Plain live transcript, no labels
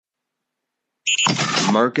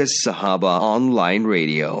Marcus Sahaba Online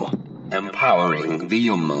Radio, empowering the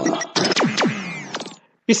Ummah.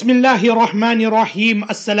 Bismillahir Rahmanir Rahim.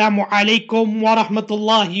 Assalamu alaikum wa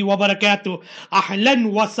rahmatullahi wa barakatuh.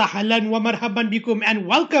 Ahlan wa sahlan wa marhaban bikum, and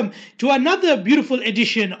welcome to another beautiful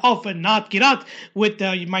edition of Naath Raath with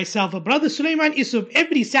myself, brother Sulaimaan Essop,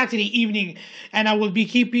 every Saturday evening, and I will be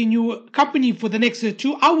keeping you company for the next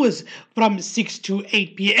 2 hours from 6 to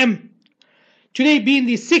 8 p.m. Today being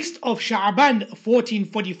the 6th of Sha'ban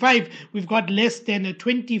 1445, we've got less than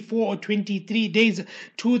 24 or 23 days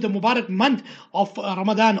to the Mubarak month of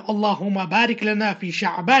Ramadan. Allahumma barik lana fi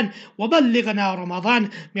Sha'ban wa ballighna Ramadan.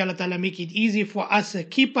 May Allah Ta'ala make it easy for us,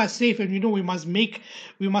 keep us safe, and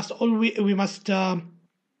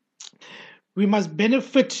we must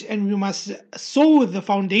benefit, and we must sow the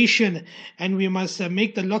foundation, and we must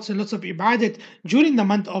make the lots and lots of ibadat during the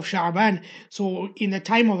month of Sha'ban. So in the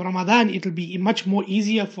time of Ramadan, it will be much more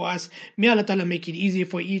easier for us. May Allah Ta'ala make it easy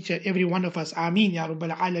for each and every one of us. Ameen, Ya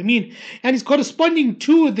Rabbal Alameen. And it's corresponding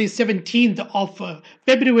to the 17th of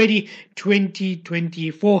February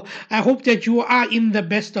 2024. I hope that you are in the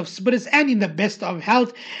best of spirits and in the best of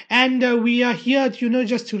health. And we are here,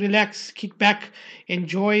 just to relax, kick back,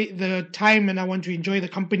 enjoy the time, and I want to enjoy the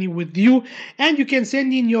company with you. And you can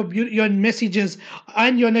send in your messages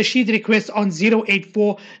and your nasheed requests on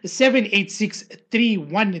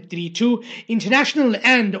 084-786-3132. International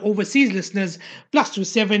and overseas listeners,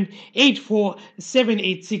 +27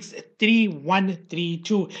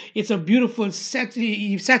 84-786-3132. It's a beautiful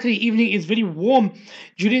Saturday evening. It's very warm.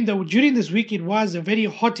 During this week, it was very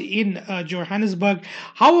hot in Johannesburg.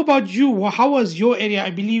 How about you? How was your area? I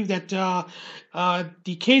believe that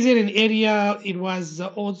the KZN area, it was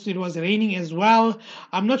raining as well.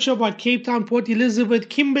 I'm not sure about Cape Town, Port Elizabeth,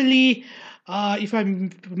 Kimberley. If I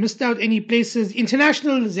missed out any places,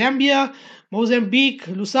 international, Zambia, Mozambique,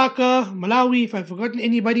 Lusaka, Malawi. If I've forgotten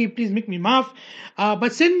anybody, please make me maaf.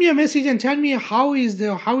 But send me a message and tell me how is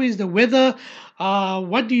the weather.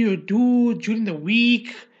 What do you do during the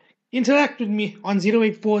week? Interact with me on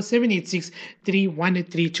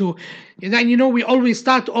 084-786-3132. And we always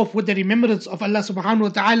start off with the remembrance of Allah subhanahu wa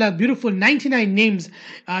ta'ala, beautiful 99 names,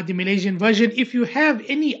 the Malaysian version. If you have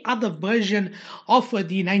any other version of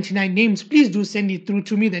the 99 names, please do send it through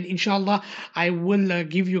to me. Then inshallah, I will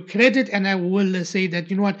give you credit, and I will say that,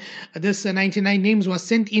 this 99 names was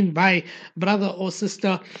sent in by brother or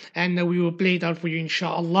sister, and we will play it out for you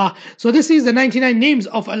inshallah. So this is the 99 names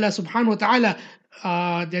of Allah subhanahu wa ta'ala.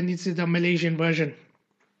 Then it's the Malaysian version.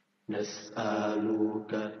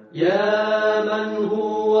 نسألك يا من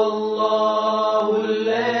هو الله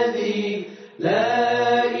الذي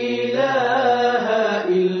لا إله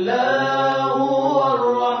إلا هو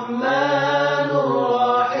الرحمن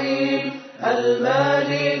الرحيم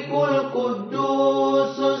الملك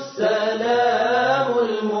القدوس السلام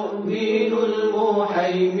المؤمن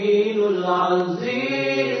المهيمن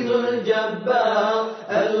العزيز الجبار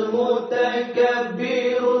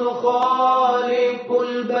المتكبر الخالق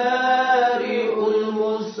البارئ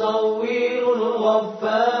المصور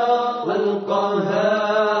الغفار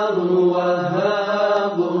القهار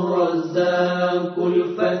الوهاب الرزاق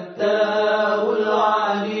الفتاح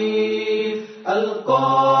العليم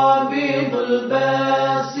القابض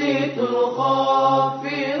الباسط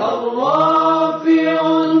الخافض الرافع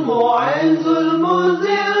المعز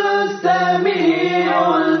المذل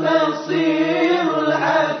السميع البصير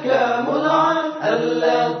الحكم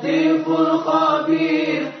اللطيف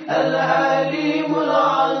الخبير العليم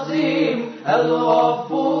العظيم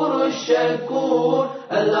الغفور الشكور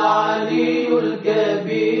العلي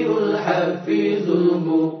الكبير الحفيظ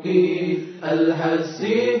المقيت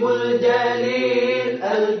الحسيب الجليل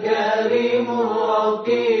الكريم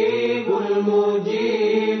الرقيب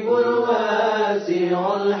المجيب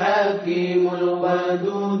الواسع الحكيم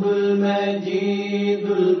الودود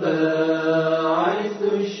المجيد الباعث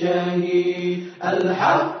الشهيد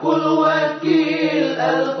الحق الوكيل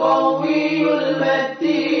القوي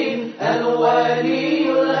المتين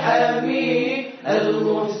الولي الحميد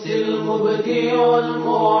المحسن المبدع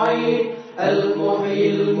المعيد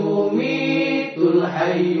المحيي المميت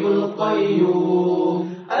الحي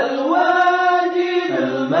القيوم الواجد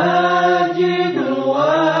الماجد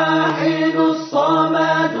الواحد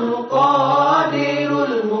الصمد القادر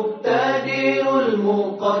المقتدر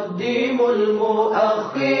المقدم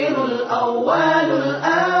المؤخر الأول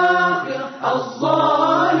الآخر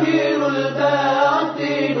الظاهر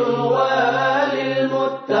الباطن الوالي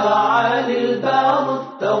المتعالي البار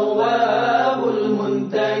التواب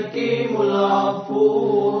المنتكم العفو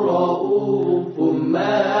الرؤوف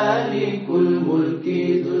مالك الملك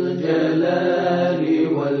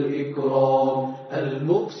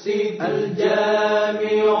المقسط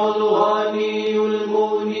الجامع الغني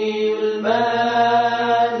المغني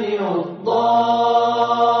المانع الضار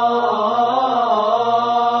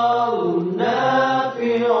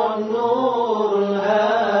النافع النور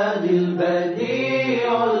الهادي البديع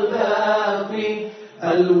الباقي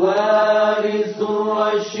الوارث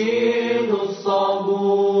الرشيد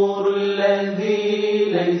الصبور الذي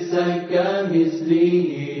ليس كمثله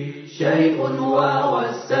شيء وهو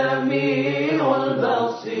السميع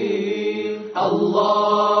البصير.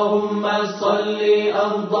 اللهم صل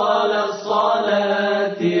أفضل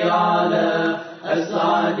الصلاة على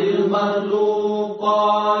أسعد المخلوقات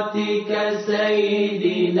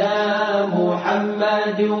كسيدنا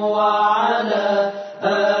محمد وعلى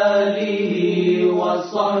آله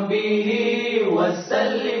وصحبه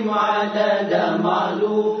وسلم عدد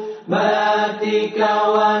معلوماتك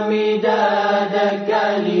ومداد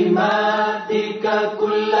كلماتك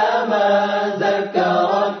كلما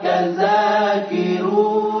ذكرك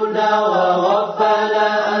ذاكرون وغفل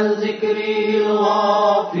عن ذكره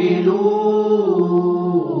الغافلون.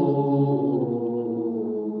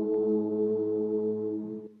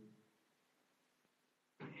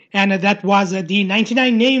 And that was the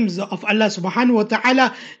 99 names of Allah subhanahu wa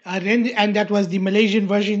ta'ala, and that was the Malaysian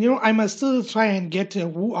version. I must still try and get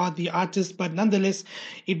who are the artists, but nonetheless,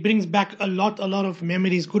 it brings back a lot of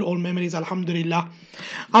memories, good old memories, alhamdulillah.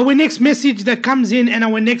 Our next message that comes in and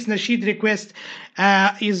our next nasheed request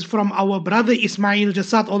is from our brother Ismail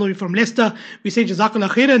Jasad, all the way from Leicester. We say Jazakallah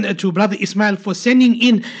khairan to brother Ismail for sending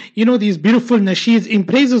in, these beautiful nasheeds in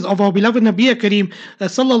praises of our beloved Nabi Kareem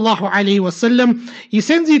sallallahu alayhi wasallam. He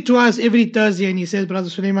sends it to us every Thursday and he says, Brother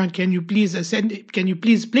Sulaiman, can you please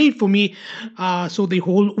play it for me so the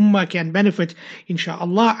whole ummah can benefit?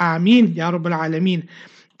 Inshallah, Ameen, Ya Rabbal Alameen.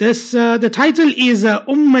 The title is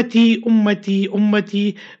Ummati, Ummati,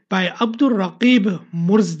 Ummati by Abdul Raqib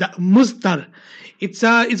Muzdar.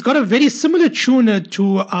 It's got a very similar tune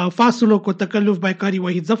to Fasulok wa Takalluf by Qari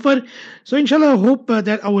Wahid Zafar. So inshallah, I hope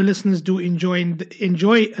that our listeners do enjoy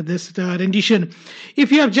this rendition.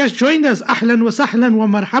 If you have just joined us, ahlan wa sahlan wa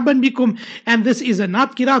marhaban bikum, and this is a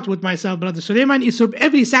Naath Qiraat with myself, Brother Sulaimaan Essop,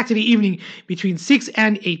 every Saturday evening between 6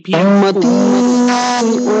 and 8 p.m. Ummati,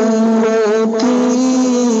 ummati,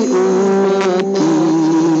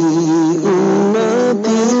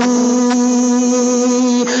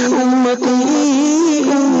 ummati,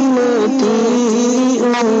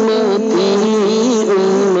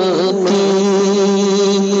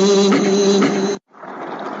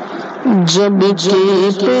 جب کے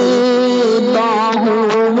پیدا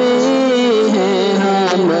ہوئے ہیں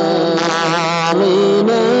ہمارے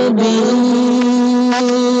نبی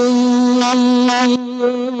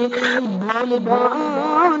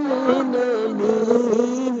بلبان نبی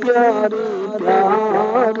پیارے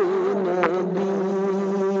پیارے نبی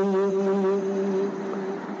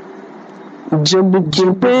جب کے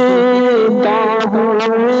پیدا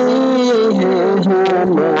ہوئے ہیں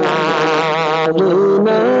ہمارے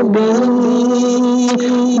نبی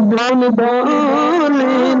بلبان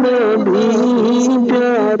نبی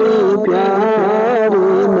پیارے پیارے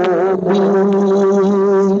نبی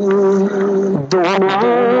دونوں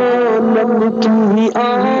عالم کی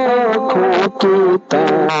آنکھوں کے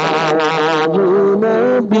تارے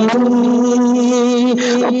نبی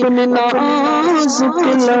اپنے نازک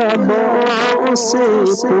لبوں سے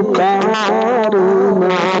پکارے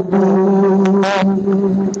نبی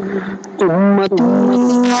Ummati,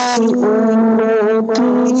 ummati,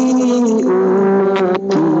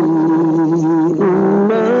 ummati,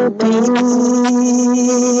 ummati,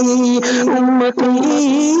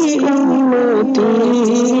 ummati,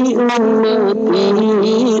 ummati, ummati,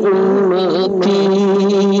 ummati.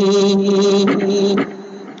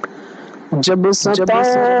 جب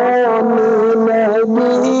ستانے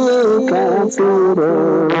لگے کافروں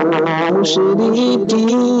مشرکی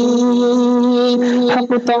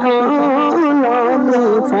حق تعالیٰ نے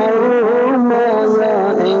فرمایا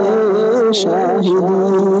اے شاہدی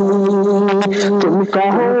تم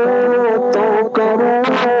کہو تو کرو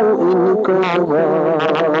ان کو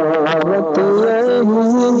غارت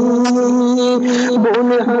یہی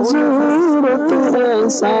بولے حضرت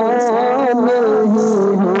ایسا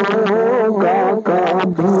نہیں ہوگا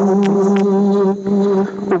کبھی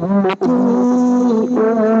امتی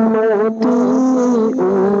امتی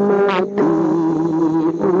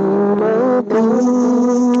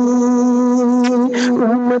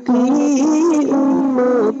امتی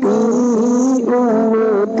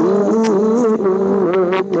امتی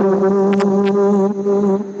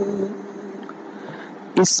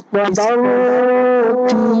اس قدر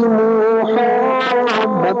کی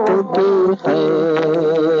محبت کے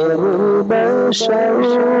خیر بشر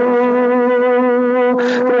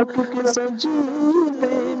رکھ کے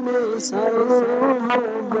سجدے میں سر ہو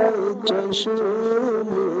گئے چشم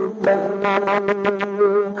تر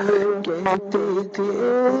کہتے تھے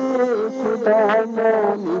خدا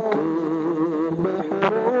مالک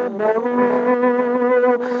بہر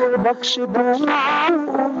بخش دو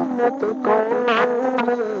امت کو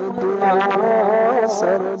دعا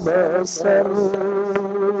سر بسر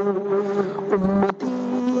امتی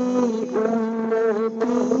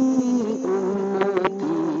امتی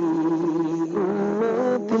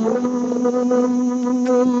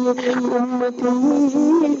امتی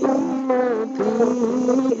امتی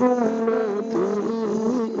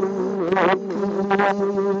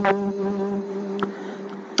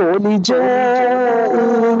تولی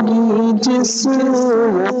جائے گی جس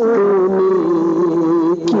وقت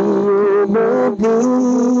کی بدی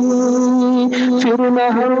پھر نہ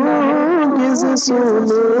ہرگز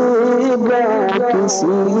سنے گا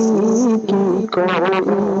کسی کی کوئی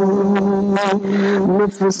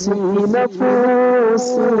نفسی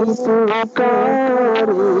نفسی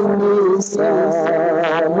پکاریں گے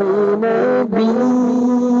سارے نبی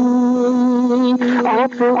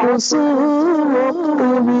آپ اس وقت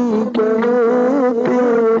بھی کہتے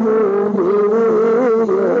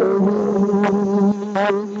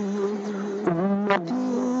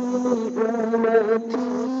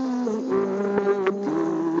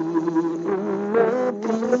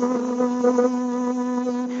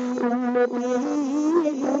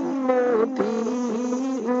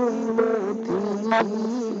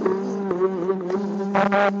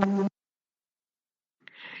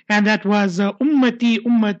And that was Ummati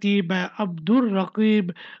Ummati by Abdur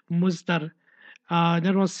Raqib Mustar.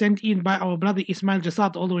 That was sent in by our brother Ismail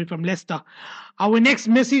Jasat all the way from Leicester. Our next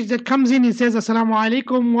message that comes in, it says, Assalamu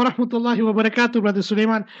alaikum wa rahmatullahi wa barakatuh, Brother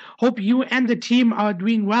Sulaiman. Hope you and the team are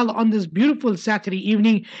doing well on this beautiful Saturday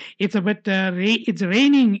evening. It's a bit, it's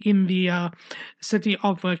raining in the city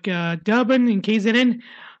of Durban in KZN.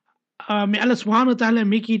 May Allah subhanahu wa ta'ala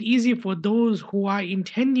make it easy for those who are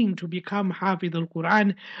intending to become Hafidh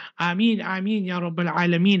al-Quran. Ameen, Ameen, Ya Rabbal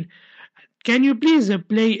Alameen. Can you please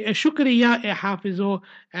play Shukriya Hafizo?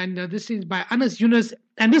 And this is by Anas Yunus.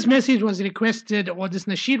 And this message was requested, or this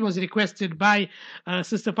nasheed was requested by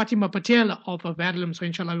Sister Fatima Patel of Verulam. So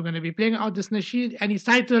inshallah we're going to be playing out this nasheed. And it's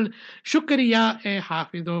titled Shukriya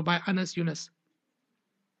Hafizo by Anas Yunus.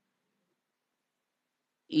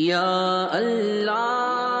 Ya Allah,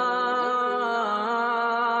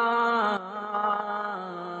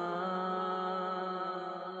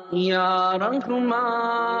 Ya Rahman,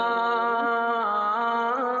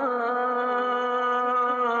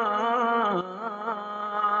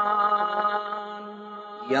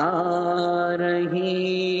 Ya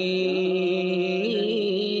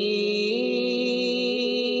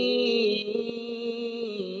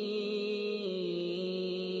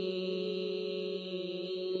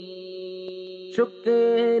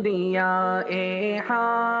شکریہ اے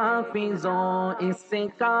حافظوں اس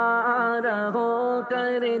کا رہو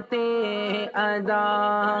کرتے ادا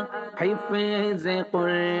حفظ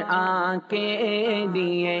قرآن کے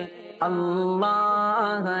لیے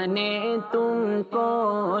اللہ نے تم کو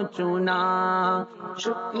چنا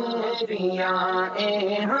شکریہ اے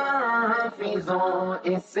حافظوں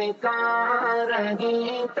اس کا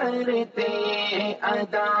رہے کرتے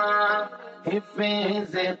ادا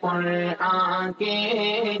حفظ قرآن کے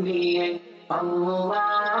لیے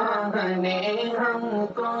اللہ نے ہم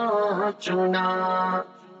کو چنا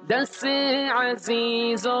 10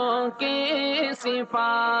 عزیزوں کے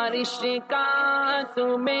سفارش کا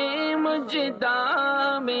تمہیں مجدہ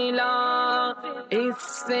ملا اس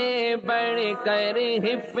سے بڑھ کر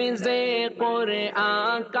حفظ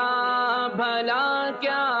قرآن کا بھلا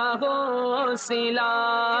کیا ہو صلہ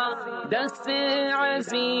 10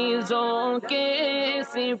 عزیزوں کے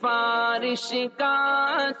سفارش کا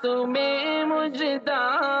تمہیں مجدہ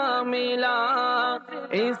ملا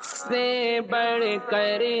اس سے بڑھ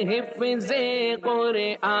کر حفظ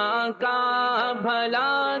قرآن کا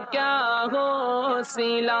بھلا کیا ہو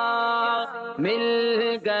صلہ مل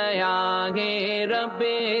گیا ہے رب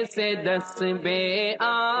سے 10 بے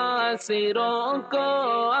آسروں کو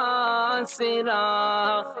آسرا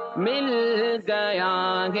مل گیا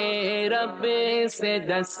ہے رب سے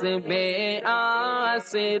 10 بے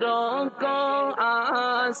آسروں کو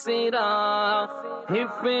آسرا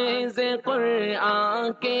حفظ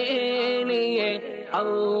قرآن کے لیے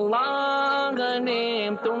اللہ نے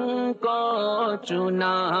تم کو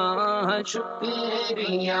چنا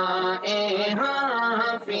شکریہ اے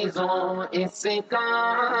حافظوں اس کا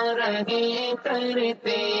رہے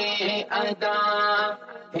کرتے ادا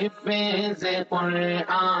حفظ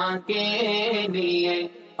قرآن کے لیے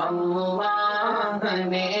اللہ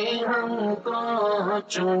نے ہم کو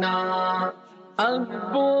چنا.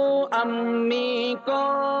 ابو امی کو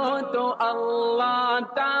تو اللہ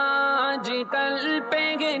تاج تل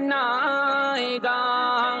پہنائے گا،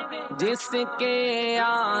 جس کے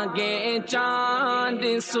آگے چاند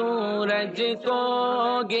سورج کو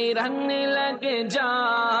گرہن لگ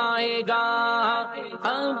جائے گا.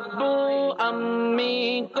 ابو امی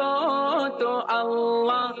کو تو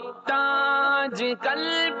اللہ تاج کل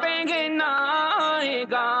پہنائے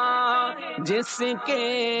گا، جس کے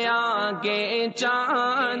آگے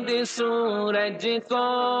چاند سورج کو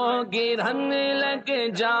گرہن لگ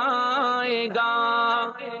جائے گا.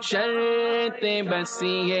 شرط بس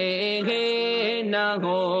یہ ہے نہ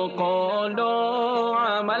ہو قول و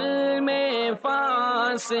عمل میں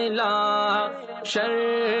فاصلہ،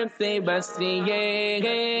 شرط بس یہ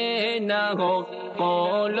ہے نہ ہو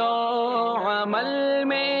قول و عمل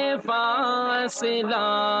میں فاصلہ.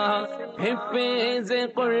 حفظ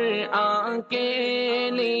قرآن کے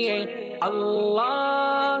لیے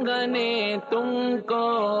اللہ نے تم کو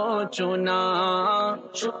چنا.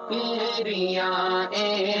 شکریہ اے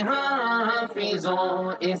حافظوں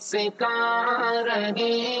اس کا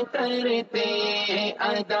رہے کرتے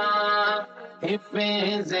ادا،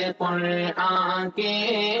 حفظ قرآن کے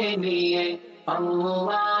لیے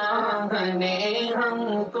اللہ نے ہم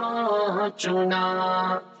کو چنا.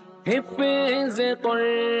 حفظ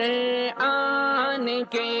قرآن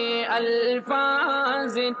کے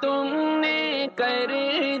الفاظ تم نے کر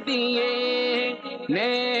دیے،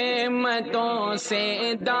 نعمتوں سے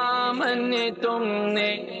دامن تم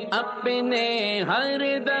نے اپنے ہر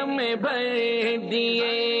دم بھر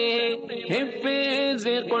دیے. حفظ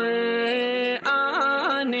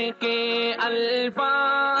قرآن کے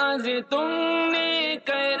الفاظ تم نے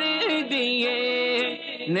کر دیے،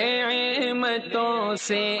 نعمتوں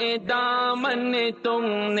سے دامن تم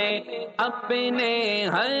نے اپنے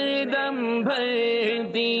ہر دم بھر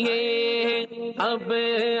دیے. اب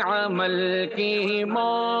عمل کی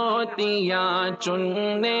موتیاں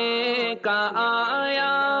چننے کا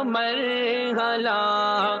آیا مرحلہ،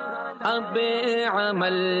 اب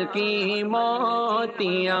عمل کی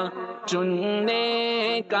موتیاں چننے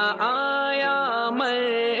کا آیا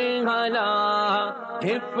مرحلہ.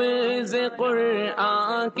 حفظ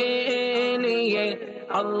قرآن کے لیے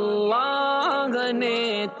اللہ نے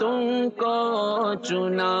تم کو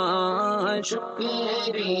چنا.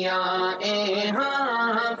 شکریہ اے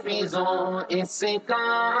حافظوں اس کا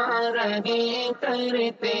رہے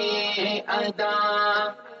کرتے ادا،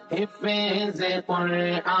 حفظ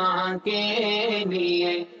قرآن کے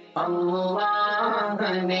لیے اللہ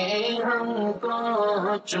نے ہم کو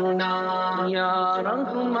چنا. یا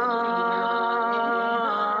رحمان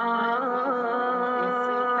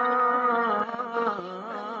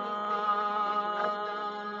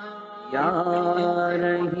یا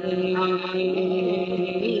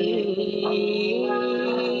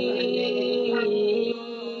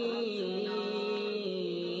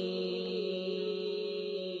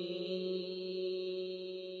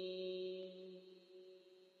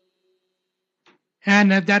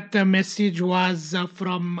And that message was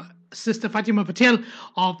from Sister Fatima Patel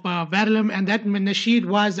of Verulam, and that nasheed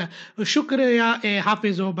was Shukriya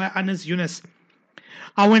Hafizo by Anas Yunus.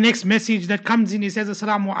 Our next message that comes in, it says,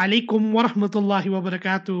 Assalamu alaikum wa rahmatullahi wa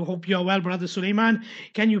barakatuh. Hope you are well, Brother Sulaiman.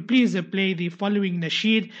 Can you please play the following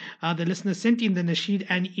nasheed? The listener sent in the nasheed,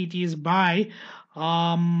 and it is by...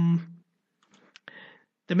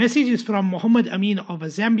 the message is from Muhammad Amin of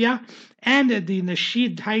Zambia, and the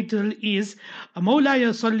nasheed title is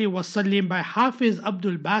Mawlaya Salli wa Sallim by Hafiz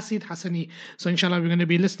Abdul Basit Hassani. So inshallah we're going to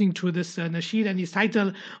be listening to this nasheed, and it's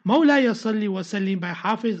titled Mawlaya Salli wa Sallim by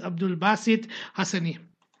Hafiz Abdul Basit Hassani.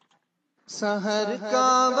 سحر کا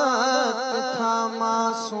وقت تھا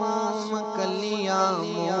معصوم کلیاں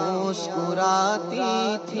مسکراتی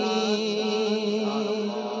تھی،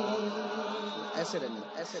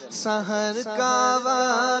 سحر کا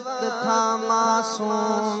وقت تھا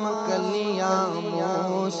معصوم کلیاں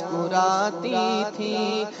مسکراتی تھی،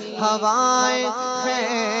 ہوائیں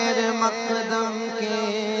خیر مقدم کے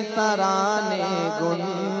ترانے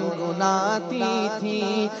گنگناتی تھی،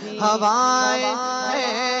 ہوائیں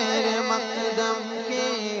خیر مقدم کے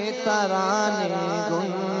ترانے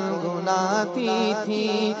گنگناتی تھی.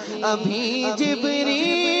 ابھی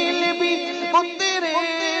جبریل بھی اترے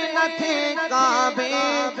نہ تھے کعبے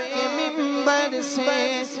کے منبر سے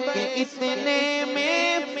کہ اتنے میں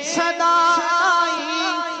صدا آئی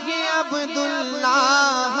یہ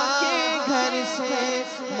عبداللہ کے گھر سے.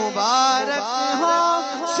 مبارک ہو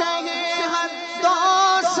شہ حد تو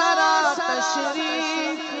سرا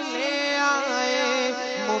تشریف لے آئے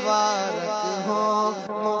مبارک ہو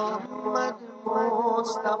محمد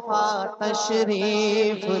مصطفیٰ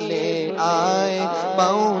تشریف لے آئے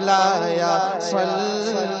مولایا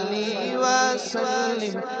صلی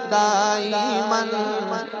وسلم دائما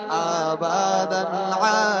ابدا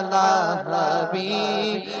علی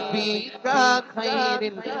حبیبک خیر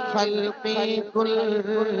الخلق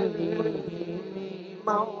کلهم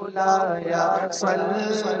مولایا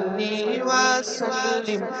صلی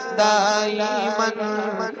وسلم دائما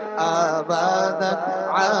ابدا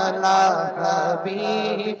علی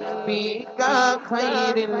حبیبک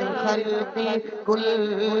خیر الخلق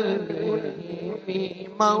کلهم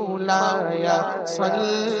مولایا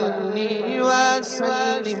صلی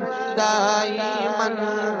وسلم دائما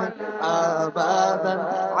ابدا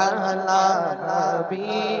علی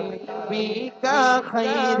حبیبک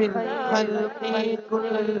خیر الخلق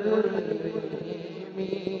کلهم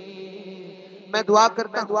میں دعا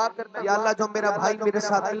کرتا ہوں یا اللہ جو میرا بھائی میرے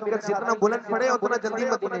ساتھ مل کر جتنا بلند پڑے اتنا جلدی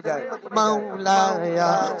مدینے جائے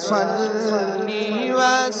مولایا صلی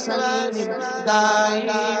وسلم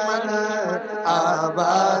دائما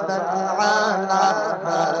ابدا علی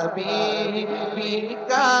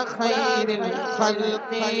حبیبک خیر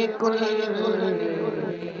الخلق کلهم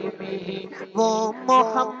وہ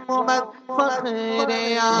محمد فخر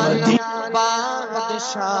عالم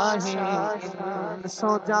بادشاہ انس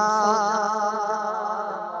و جان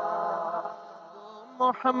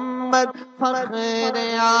محمد فخر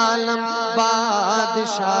عالم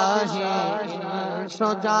بادشاہ انس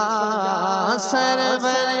و جان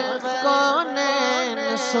سرور کونین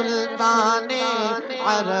سلطان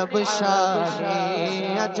عرب شاہ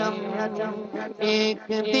عجم ایک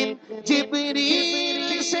دن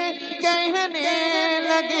جبریل سے کہنے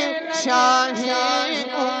لگے شاہ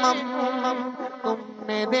امم تم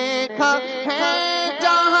نے دیکھا ہے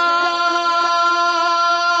جہاں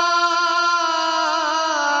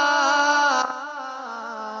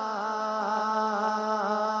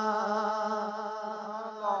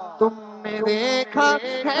تم نے دیکھا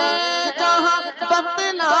ہے جہاں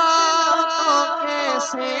بتلاؤ تو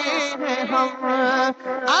کیسے ہیں ہم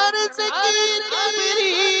عرض کی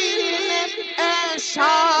جبریل نے اے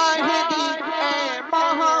شاہدی اے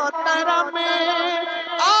محترم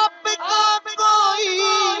آپ کا کوئی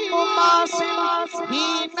مماثل ہی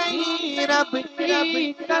نہیں رب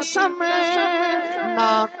کی قسم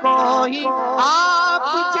نہ کوئی آپ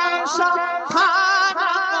جیسا تھا نہ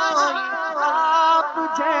کوئی آپ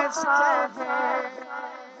جیسا ہے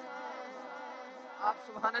آپ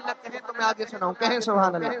سبحان اللہ کہیں تو میں آگے سناؤں کہیں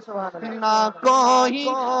سبحان اللہ نہ کوئی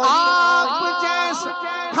آپ جیسا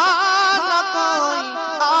تھا نہ کوئی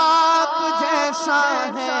آپ جیسا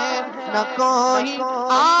ہے نہ کوئی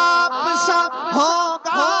آپ سا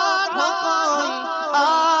ہوگا نہ کوئی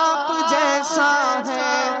آپ جیسا ہے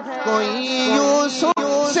کوئی یوسف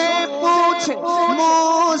سے پوچھے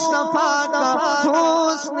مصطفیٰ کا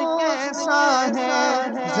حسن کیسا ہے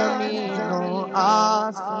زمین و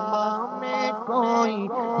آسمان میں کوئی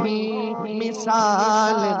بھی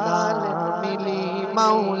مثال نہ ملی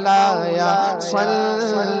مولایا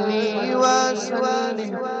صلی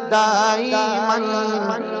وسلم دائما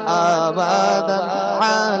ابدا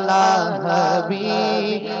علی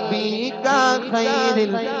حبیبک خیر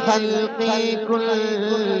الخلق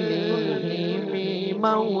کلهم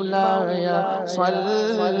مولایا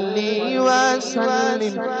صلی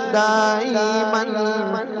وسلم دائما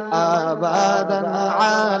ابدا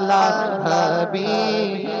علی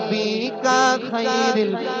حبیبک خیر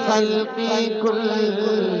الخلق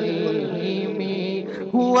كلهم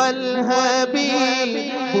هو الحبيب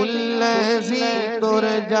الذي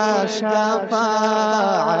ترجى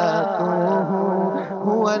شفاعته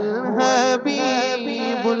هو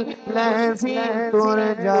الحبيب الذي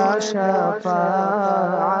ترجى شفاعته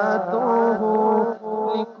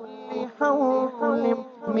لكل حول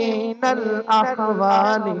من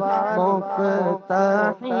الأحوال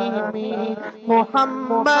مقتحم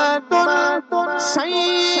محمد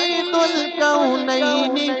سيد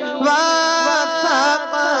الكونين والثقلين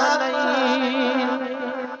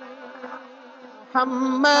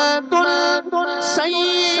محمد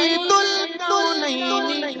سيد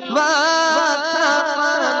الكونين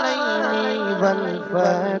والثقلين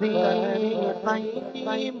والفريق من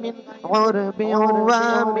عرب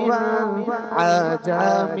ومن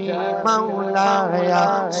عجم مولاي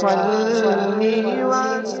صلي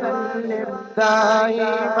وسلم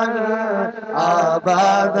دائما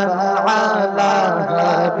أبدا على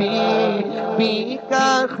حبيبك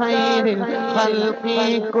خير الخلق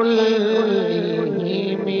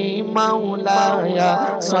كلهم مولاي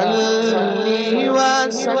صلي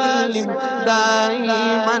وسلم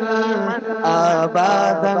دائما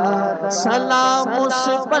ابدا سلام اس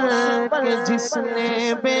پر کہ جس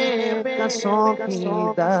نے بے کسوں کی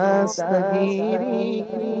دستگیری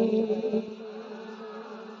کی.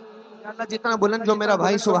 اللہ جتنا بلند جو میرا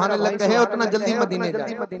بھائی سبحان اللہ کہے اتنا جلدی مدینے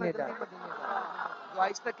جائے. جو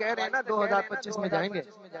آہستہ کہہ رہے ہیں نا 2025 میں جائیں گے,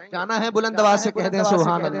 جانا ہے بلند آواز سے کہہ دیں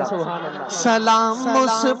سبحان اللہ. سلام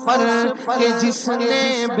اس پر کہ جس نے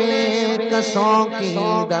بے کسوں کی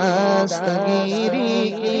دستگیری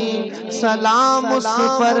کی, سلام اس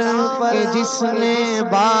پر کہ جس نے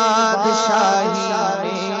بادشاہی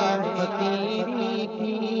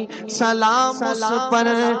سلام اس پر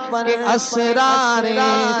کہ اسرار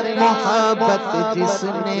محبت جس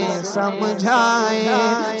نے سمجھائے,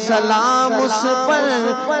 سلام اس پر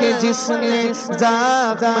کہ جس نے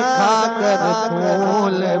زخم کھا کر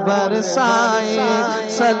پھول برسائے,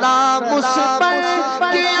 سلام اس پر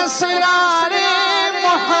کہ اسرار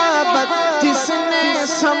محبت جس نے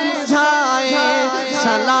سمجھائے,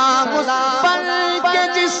 سلام اس پر کہ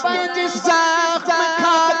جس زخم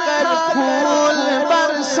کھا کر پھول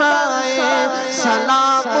برسائے,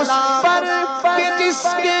 سلام اس پر کہ جس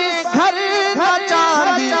کے گھر کا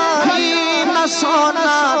چاندی بھی نہ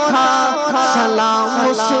سونا تھا, سلام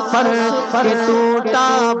اس پر کہ ٹوٹا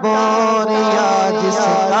بوریا جس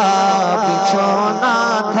کا بچھونا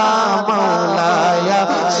تھا مولایا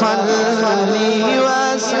صلی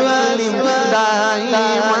وسلم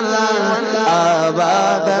دائما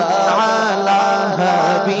ابدا علی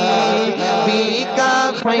حبیبک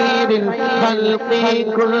خیر الخلق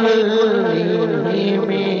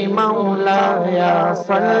كلهم مولاي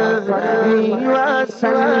صلي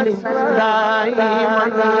وسلم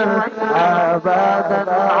دائما ابدا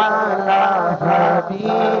على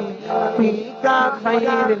حبيبك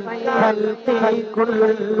خير الخلق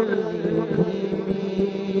كلهم.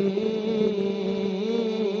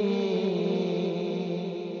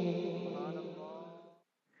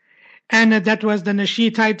 And that was the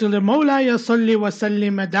nasheed titled Mawlaya Salli wa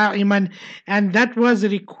Sallim Da'iman, and that was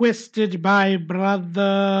requested by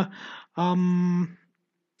brother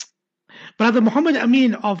Muhammad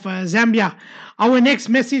Amin of Zambia. Our next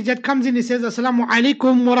message that comes in, it says, Assalamu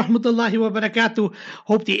alaikum wa rahmatullahi wa barakatuh.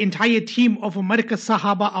 Hope the entire team of Markaz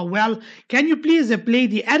Sahaba are well. Can you please play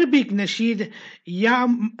the Arabic nasheed Ya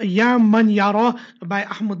Man Yara by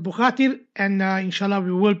Ahmad Bukhatir, and inshallah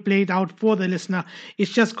we will play it out for the listener.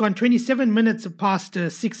 It's just gone 27 minutes past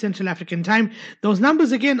 6 Central African time. Those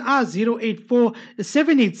numbers again are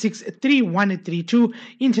 084-786-3132.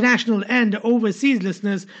 International and overseas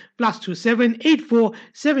listeners +27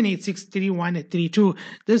 84-786-3132.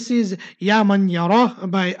 This is Ya Man Yara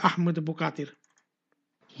by Ahmad Bukhatir.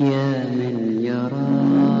 Ya Man Yara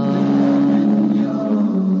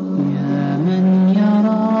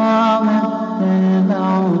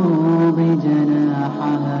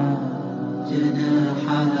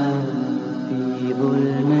جناحها في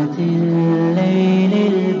ظلمة الليل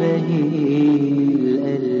البهيل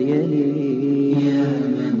الأليل. يا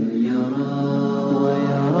من يرى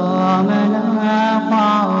ويرى مناق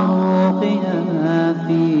عروقها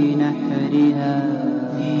في نحرها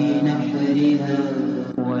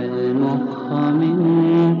والمخ من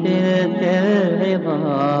تلك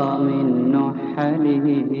العظام النحل.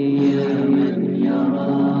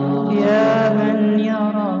 يا من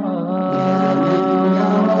يرى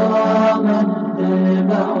مد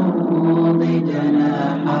البعوض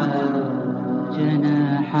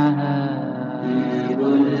جناحها في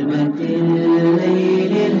ظلمة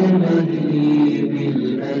الليل المهيب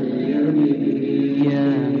الأليل. يا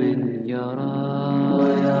من يرى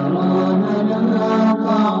ويرى مناط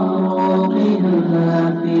عروقها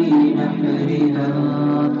في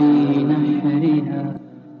نحرها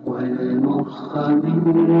والمخ من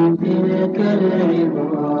تلك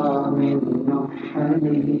العظام النحل.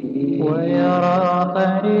 ويرى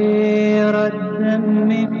قرير الدم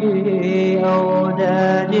في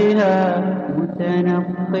أوداجها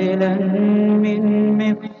متنقلا من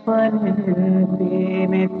مفصل في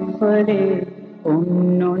مفصل.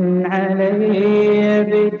 أمن علي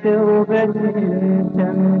بتوبة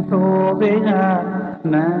تمحو بها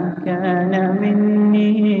ما كان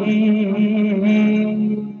مني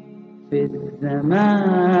في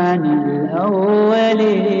الزمان الأول.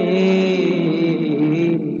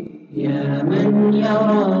 يا من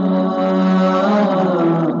يرى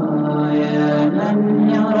يا من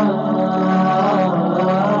يرى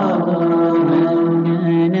من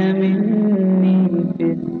كان مني في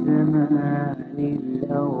الزمان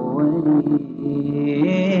الأول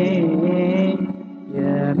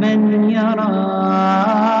يا من يرى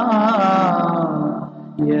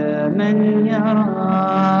يا من يرى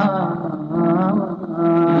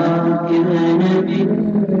من كان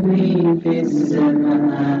مني في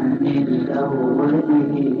الزمان الأول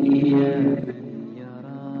يا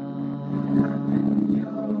من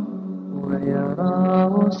يرى ويرى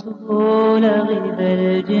وصول غذا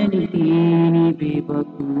الجنين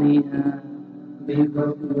ببطنها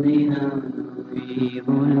في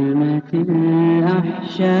ظلمة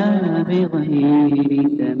الأحشاء بغير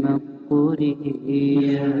تمقره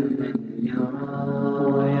يا من يرى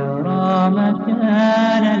ويرى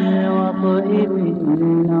مكان الوطء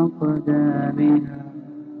من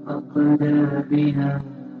أقدامها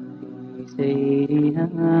في سيرها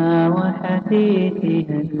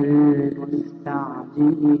وحثيثها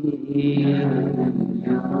المستعجل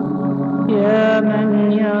يا من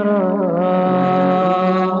يرى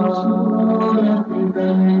وصول قبل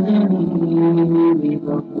الجنين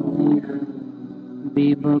ببطنها في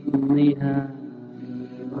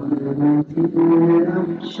ظلمة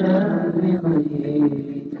الأحشاء بغير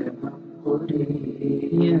تفكره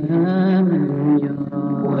يا من يرى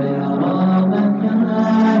ويرى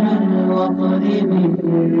مكان الوطن من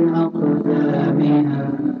أقدامها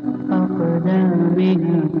في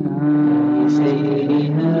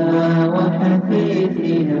سيرها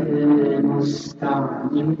وحثيثها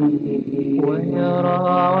المستعجل ويرى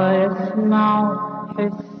ويسمع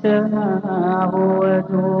حسها هو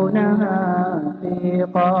دونها في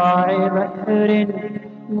قاع بحر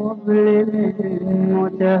مظلم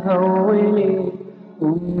متهول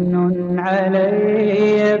أمن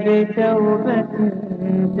علي بتوبة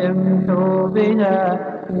تمحو بها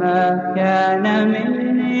ما كان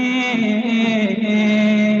مني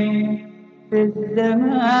في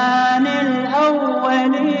الزمان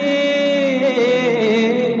الأول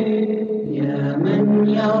يا من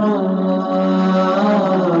يرى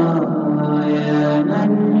يا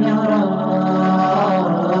من يرى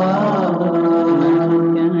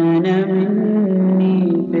من كان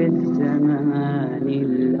مني في الزمان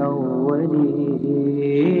الأول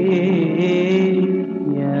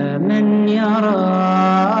يا من يرى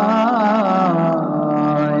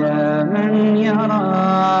يا من يرى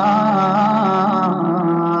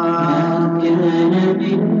من كان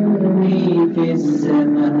مني في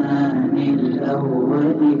الزمان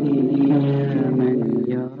الأول يا من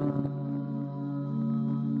يرى.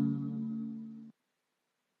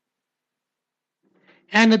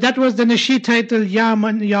 And that was the nasheed titled Ya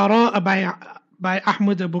Man Yara by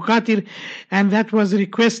Ahmed Bukatir, and that was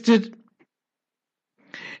requested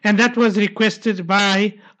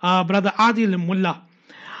by Brother Adil Mullah.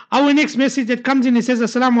 Our next message that comes in, it says,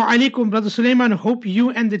 Assalamu alaikum, Brother Sulaiman. Hope you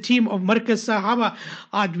and the team of Markaz Sahaba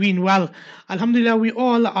are doing well. Alhamdulillah, we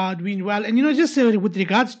all are doing well. And just with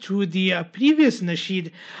regards to the previous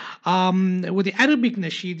nasheed, with the Arabic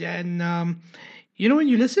nasheed, and when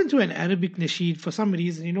you listen to an Arabic nasheed, for some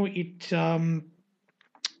reason,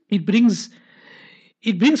 it brings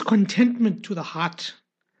contentment to the heart.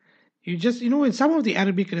 You just, in some of the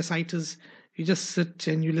Arabic reciters, you just sit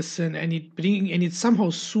and you listen, and it somehow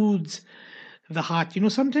soothes the heart.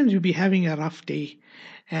 Sometimes you'll be having a rough day,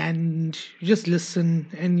 and you just listen,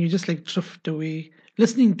 and you just like drift away,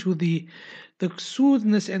 listening to the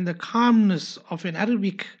soothness and the calmness of an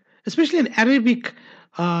Arabic, especially an Arabic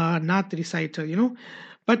Naath reciter,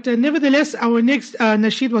 But nevertheless, our next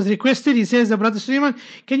nasheed was requested. He says, Brother Sulaiman,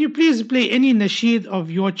 can you please play any nasheed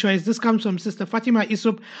of your choice? This comes from Sister Fatima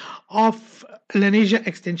Essop of Lanesia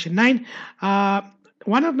Extension 9.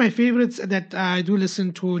 One of my favorites that I do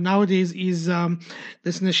listen to nowadays is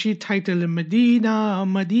this nasheed titled Medina,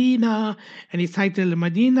 Medina, and it's titled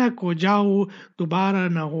Medina Ko Jao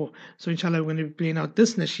Dubara Na Ho. So inshallah, we're going to be playing out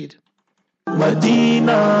this nasheed.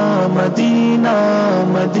 Medina, Medina,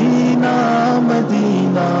 Medina,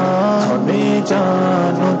 Medina, हमें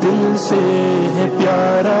जानो दिल से है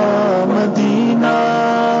प्यारा Medina,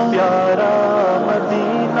 प्यारा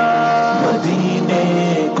Medina, मदीने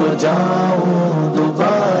को जाऊं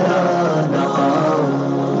दोबारा न आऊं,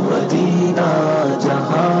 मदीना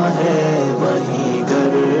जहाँ है वहीं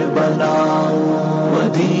घर बनाऊं,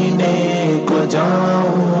 मदीने को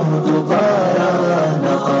जाऊं दोबारा न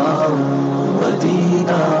आऊं,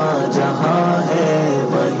 मदीना जहाँ है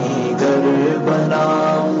वहीं घर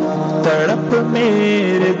बनाऊं, तड़प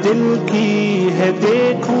मेरे दिल की है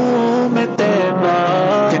देखूं मैं तैबा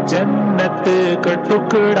कि जन्नत جنت کا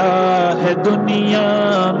ٹکڑا ہے دنیا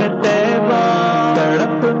میں طیبہ،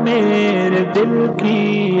 تڑپ میرے دل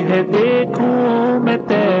کی ہے دیکھوں میں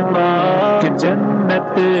طیبہ، کہ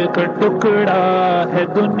جنت کا ٹکڑا ہے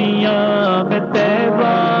دنیا میں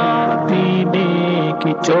طیبہ، مدینے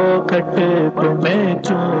کی چوکھٹ پہ میں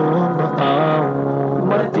چوم آؤں،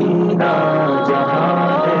 مدینہ جہاں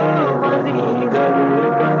ہے وہیں گھر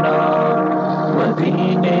بنا،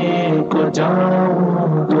 مدینے کو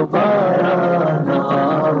جاؤں دوبارہ نہ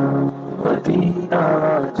آؤں، مدینہ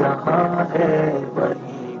جہاں ہے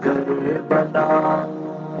وہیں گھر بنا،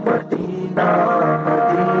 مدینہ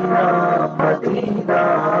مدینہ مدینہ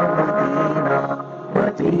مدینہ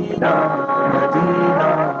مدینہ مدینہ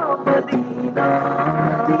مدینہ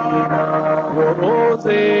مدینہ، وہ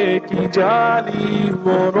روزے کی جالی،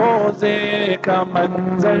 وہ روزے کا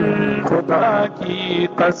منظر، خدا کی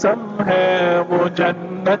قسم ہے وہ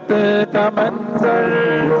جنت کا منظر،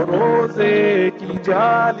 وہ روزے کی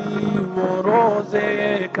جالی، وہ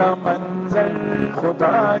روزے کا منظر،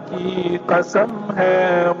 خدا کی قسم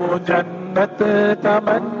ہے وہ جنت کا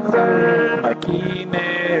منظر، مکین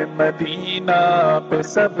مدینہ پہ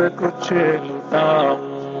سب کچھ لٹاؤں،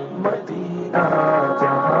 مدینہ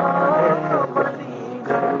جہاں ہے وہیں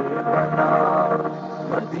گھر بنا،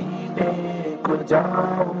 مدینے کو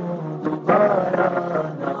جاؤں دوبارہ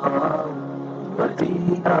نہ آؤں،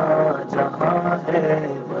 مدینہ جہاں ہے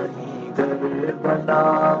وہیں گھر بنا،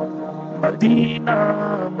 مدینہ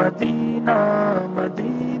مدینہ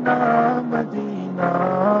مدینہ مدینہ،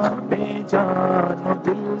 ہمیں جان و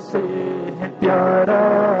دل سے ہے پیارا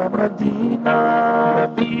مدینہ،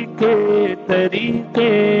 نبی کے طریقے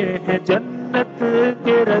ہے جنت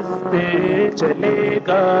کے رستے، چلے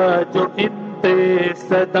گا جو ان پہ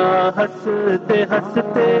صدا ہنستے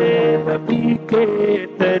ہنستے، نبی کے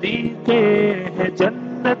طریقے ہے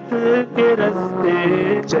جنت کے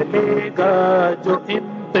رستے، چلے گا جو ان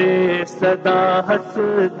پہ صدا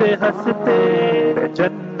ہنستے ہنستے،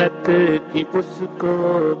 جنت کی اس کو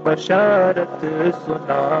بشارت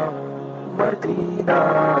سناؤں، مدینہ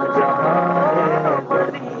جہاں ہے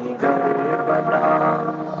وہیں گھر بنا،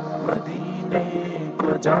 مدینے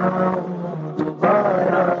کو جاؤں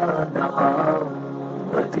دوبارہ نہ آؤں،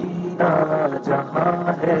 مدینہ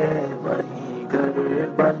جہاں ہے وہیں گھر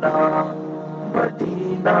بنا،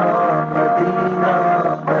 مدینہ مدینہ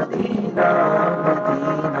مدینہ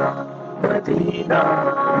مدینہ مدینہ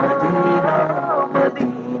مدینہ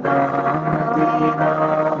مدینہ مدینہ،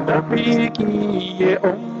 نبی کی یہ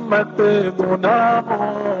امت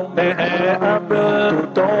گناہوں میں ہے اب،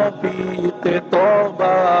 توفیق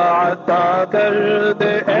توبہ عطا کر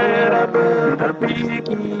دے اے رب، نبی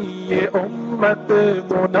کی یہ امت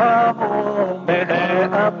گناہوں میں ہے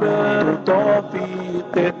اب،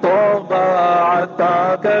 توفیق توبہ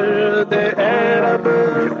عطا کر دے اے رب،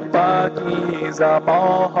 پاکیزہ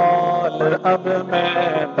ماحول اب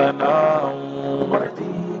میں بناؤں،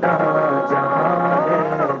 مدینہ جہاں ہے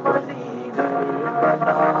وہیں گھر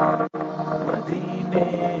بنا،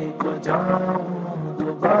 مدینے کو جاؤں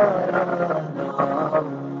دوبارہ نہ آؤں،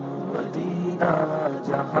 مدینہ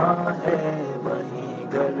جہاں ہے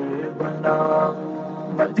وہیں گھر بنا،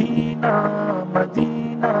 مدینہ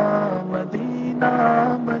مدینہ مدینہ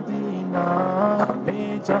مدینہ،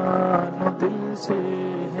 ہمیں جان و دل سے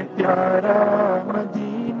ہے پیارا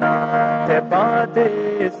مدینہ، ہے باد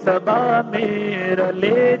صبا میرا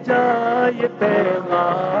لے جائے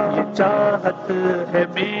پیغام، یہ چاہت ہے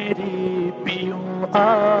میری پیوں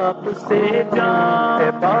آپ سے جان، ہے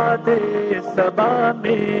باد صبا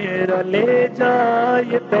میرا لے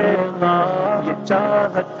جائے پیغام، یہ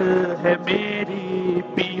چاہت ہے میری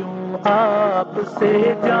پیوں آپ سے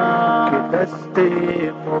جان، کہ دستے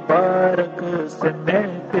مبارک سے میں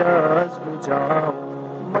پیاس بجھاؤں،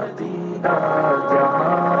 مدینہ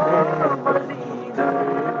جہاں ہے وہیں گھر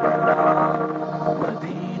بنا،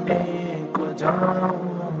 مدینے کو جاؤں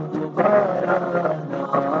دوبارہ نہ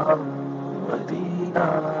آؤں، مدینہ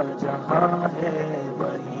جہاں ہے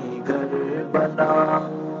وہیں گھر بنا،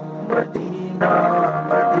 مدینہ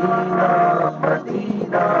مدینہ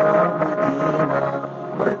مدینہ مدینہ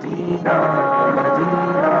مدینہ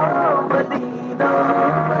مدینہ مدینہ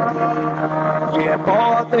مدینہ، یہ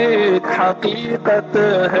موت ایک حقیقت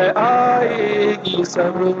ہے آئے گی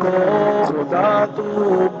سب کو، خدا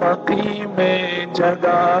تو بقی میں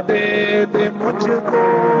جگہ دے دے مجھ کو،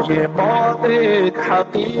 یہ موت ایک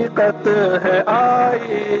حقیقت ہے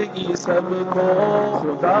آئے گی سب کو،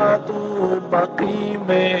 خدا تو بقی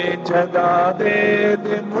میں جگہ دے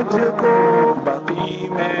دے مجھ کو، بقی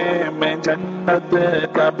میں جنت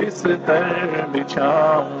کا بستر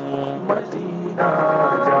بچھاؤں، مدینہ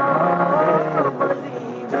جہاں ہے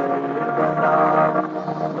وہیں گھر بنا،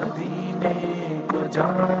 مدینے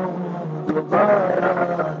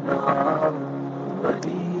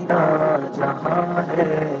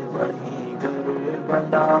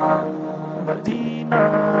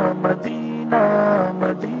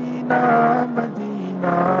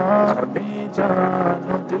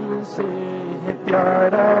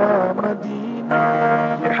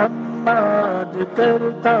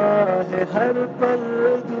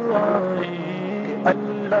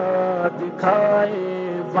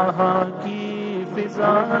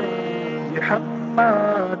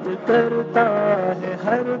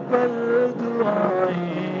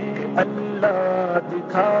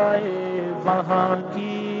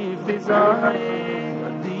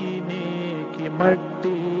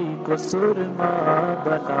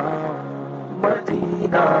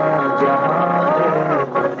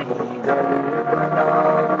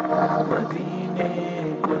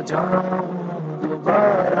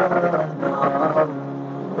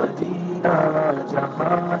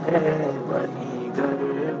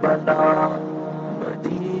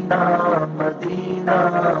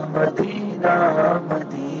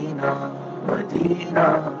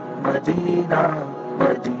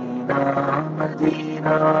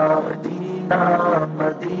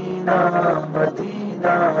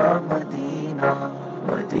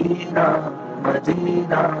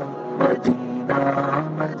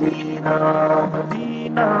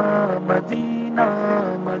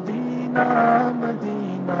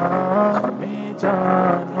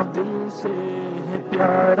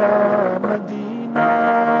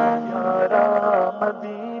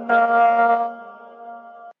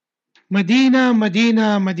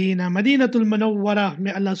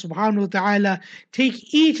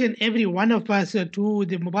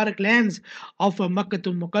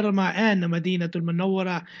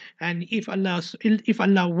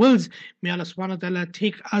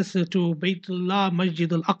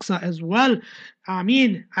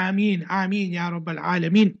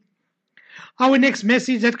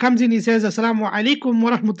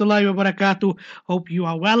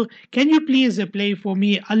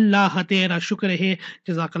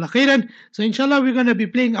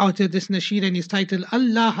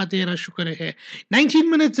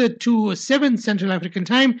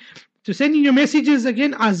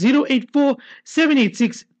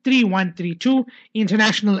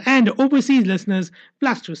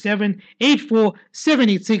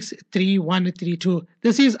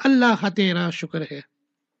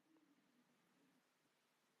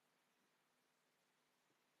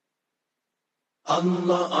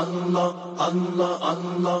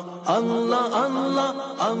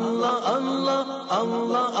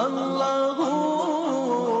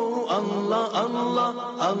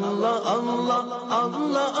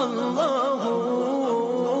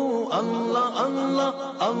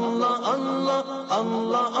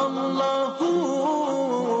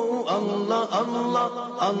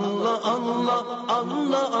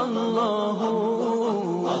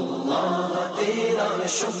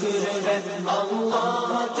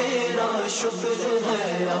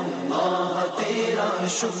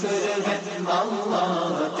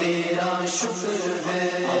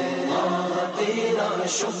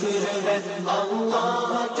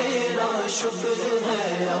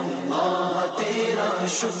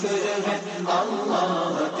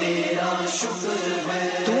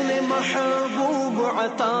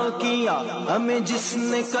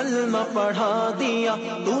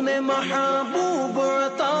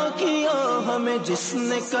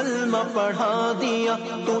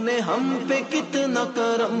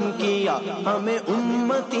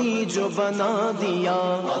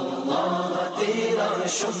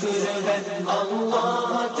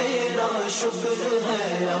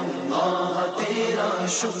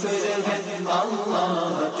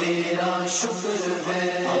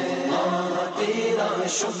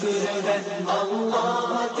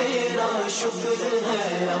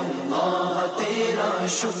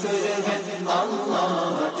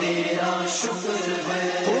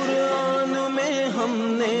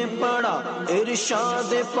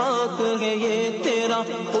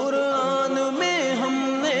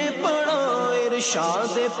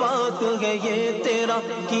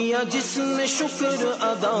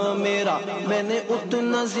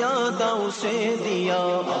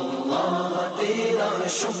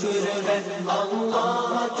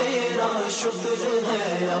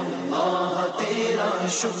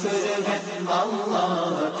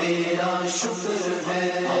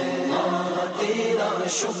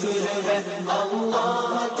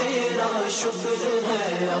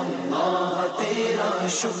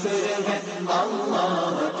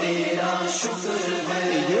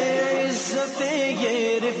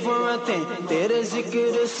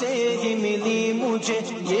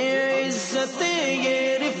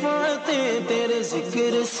رفعتیں تیرے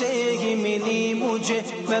ذکر سے ہی ملی مجھے،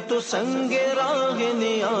 میں تو سنگ راہ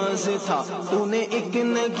نیاز تھا، تو نے ایک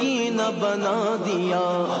نگینہ بنا دیا۔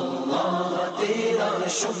 اللہ تیرا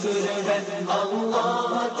شکر ہے،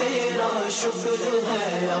 اللہ تیرا شکر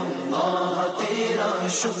ہے، اللہ تیرا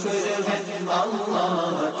شکر ہے،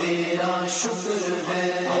 اللہ تیرا شکر ہے،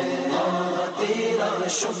 اللہ تیرا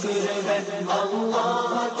شکر ہے،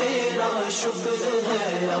 اللہ تیرا شکر ہے،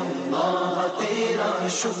 اللہ تیرا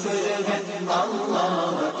شکر ہے،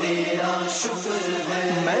 اللہ تیرا شکر ہے۔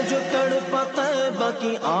 میں جو تڑپا طیبہ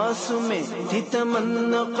کی آس میں تھی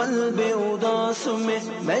تمنا قلب اداس میں،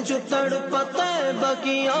 میں جو تڑپا طیبہ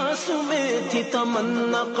کی آس میں تھی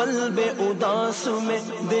تمنا قلب اداس میں،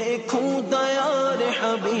 دیکھوں دیار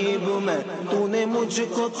حبیب میں، تو نے مجھ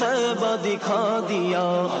کو طیبہ دکھا دیا۔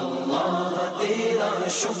 اللہ تیرا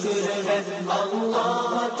شکر ہے،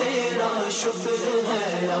 اللہ تیرا شکر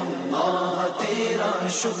ہے، اللہ تیرا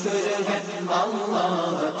شکر ہے،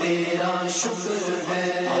 اللہ تیرا شکر ہے،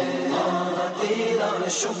 اللہ تیرا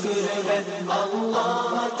شکر ہے،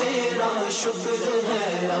 اللہ تیرا شکر ہے،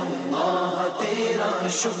 اللہ تیرا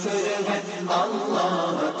شکر ہے،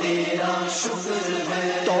 اللہ تیرا شکر ہے۔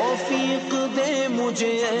 توفیق دے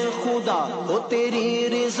مجھے اے خدا، ہو تیری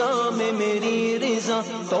رضا میں میری رضا،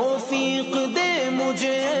 توفیق دے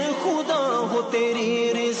مجھے اے خدا، ہو تیری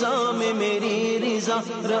رضا میں میری رضا،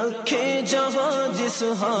 رکھے جہاں جس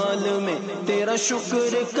حال میں تیرا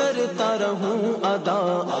شکر کرتا رہوں ادا۔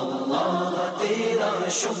 اللہ تیرا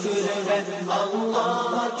شکر ہے،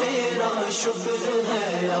 اللہ تیرا شکر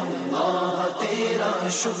ہے، اللہ تیرا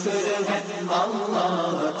شکر ہے،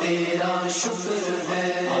 اللہ تیرا شکر ہے،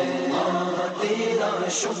 اللہ تیرا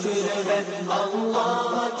شکر ہے،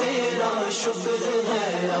 اللہ تیرا شکر ہے،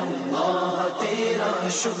 اللہ تیرا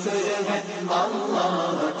شکر ہے،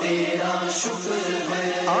 اللہ تیرا شکر ہے۔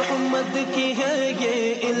 احمد کی ہے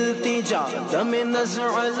یہ التجا، دم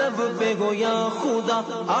نزع لب پہ گو یا خدا،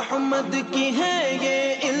 احمد کی ہے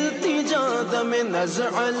یہ التجا، دم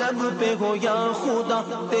نزع لب پہ گو یا خدا،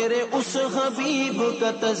 تیرے اس حبیب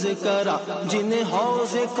کا تذکرہ جنہیں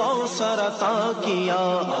حوض کوثر عطا کیا۔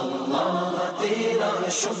 اللہ تیرا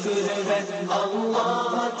شکر ہے،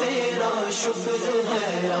 اللہ تیرا شکر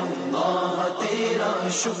ہے، اللہ تیرا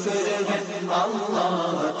شکر ہے،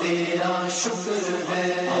 اللہ تیرا شکر ہے،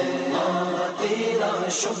 اللہ تیرا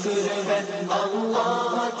شکر ہے،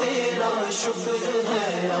 اللہ تیرا شکر ہے،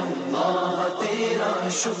 اللہ تیرا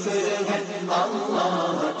شکر ہے،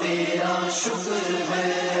 اللہ تیرا شکر ہے۔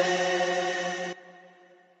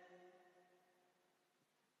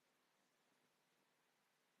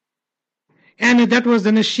 And that was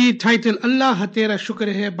the nasheed titled Allah Tera Shukr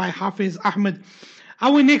Hai by Hafiz Ahmed.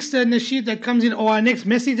 Our next nasheed that comes in, or our next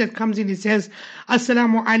message that comes in, it says,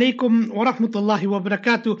 Assalamu alaikum wa rahmatullahi wa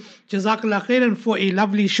barakatuh. Jazakallah khairan for a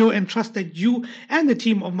lovely show, and trust that you and the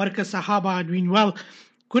team of Markaz Sahaba are doing well.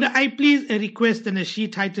 Could I please request the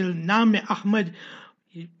nasheed titled Naam Ahmed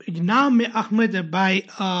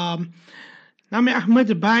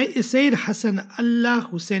by Sayyid Hassan Allah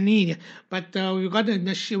Husseini, but we got a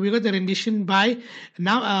rendition by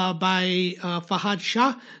Fahad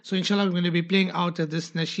Shah. So inshallah we're going to be playing out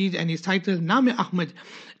this nasheed, and it's titled Naam Ahmed.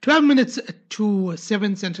 12 minutes to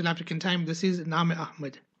 7 Central African Time. This is Naam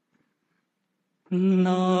Ahmed.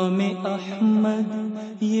 نام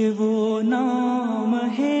احمد یہ وہ نام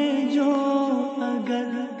ہے جو اگر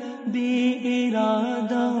بے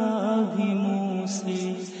ارادہ بھی منہ سے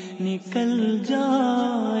نکل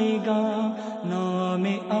جائے گا۔ نام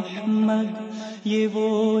احمد یہ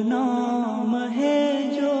وہ نام ہے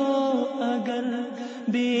جو اگر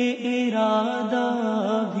بے ارادہ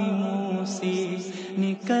بھی منہ سے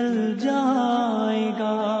نکل جائے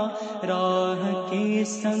گا۔ راہ کے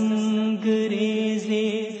سنگ ریزے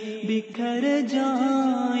بکھر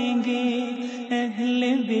جائیں گے، اہل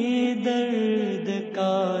بے درد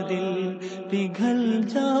کا دل پگھل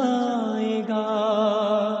جائے گا۔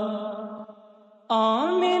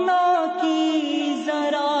 آمنہ کی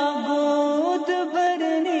ذرا گود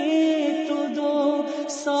بھرنے تو دو،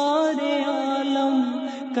 سارے عالم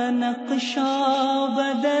کا نقشہ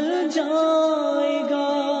بدل جائے گا۔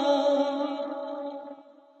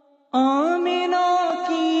 آمنہ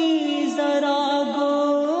کی ذرا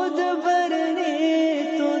گود بھرنے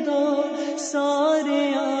تو دو، سارے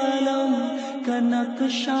عالم کا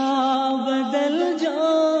نقشہ بدل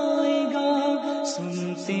جائے گا۔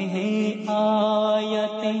 سنتے ہیں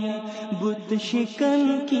آیتیں بت شکن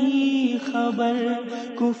کی خبر،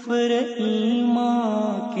 کفر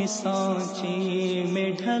ایمان کے سانچے میں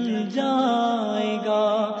ڈھل جائے گا۔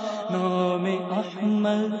 نام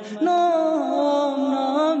احمد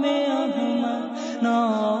نام احمد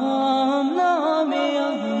نام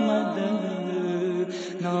احمد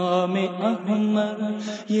نام احمد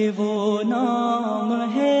یہ وہ نام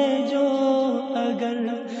ہے جو اگر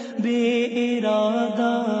بے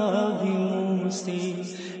ارادہ بھی منہ سے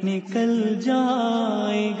نکل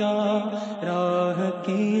جائے گا، راہ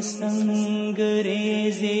کے سنگ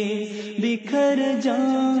ریزے بکھر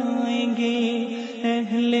جائیں گے،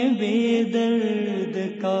 اہل بے درد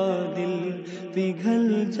کا دل پگھل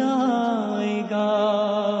جائے گا۔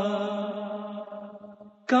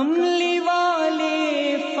 کملی والے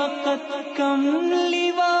فقط کملی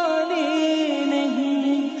والے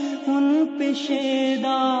نہیں، ان پہ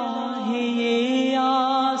شیدا ہے یہ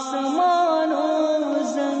آسمان و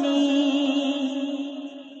زمین۔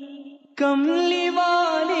 کملی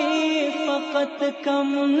والے فقط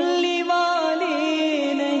کملی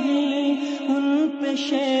والے نہیں، ان پہ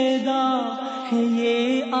شیدا ہے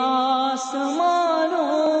یہ آسمان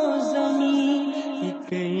و زمین۔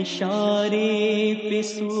 ایک اشارے پہ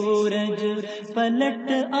سورج پلٹ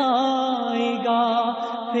آئے گا،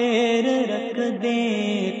 پیر رکھ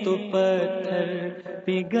دیں تو پتھر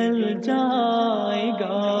پگھل جائے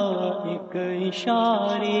گا۔ ایک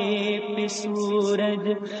اشارے پہ سورج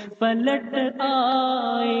پلٹ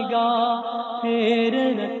آئے گا، پیر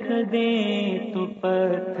رکھ دیں تو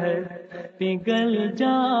پتھر پگھل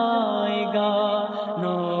جائے گا۔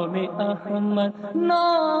 نام احمد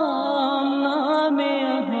نام نام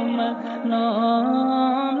احمد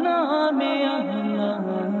نام نام احمد،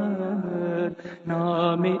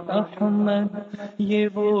 نام احمد یہ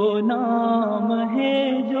وہ نام ہے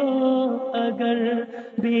جو اگر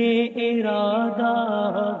بے ارادہ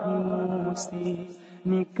بھی منہ سے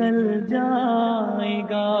نکل جائے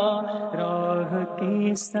گا، راہ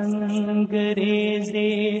کے سنگ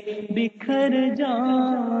ریزے بکھر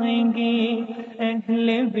جائیں گے، اہل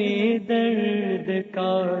بے درد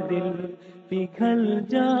کا دل پگھل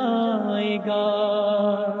جائے گا۔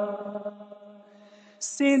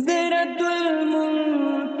 سدرۃ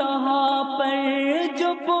المنتہا پر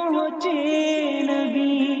جو پہنچے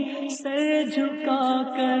نبی، سر جھکا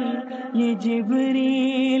کر یہ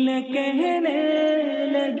جبریل کہنے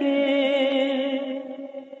لگے۔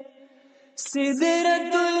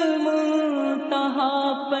 سدرۃ المنتہا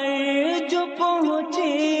پر جو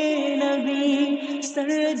پہنچے نبی، سر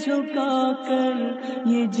جھکا کر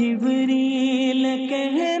یہ جبریل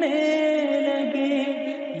کہنے لگے،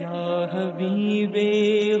 یا حبیب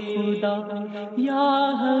خدا یا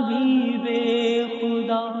حبیب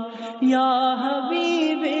خدا یا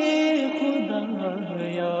حبیب خدا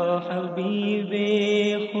یا حبیب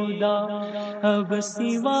خدا، اب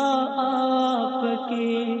سوا آپ کے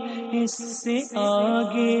اس سے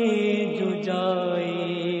آگے جو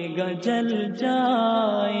جائے گا جل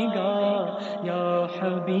جائے گا۔ یا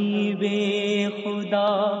حبیب خدا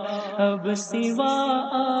اب سوا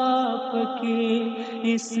آپ کے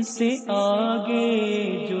اس سے آگے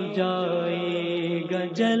جو جائے گا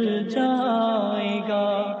جل جائے گا۔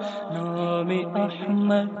 نام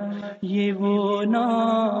احمد یہ وہ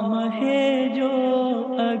نام ہے جو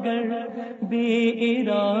اگر بے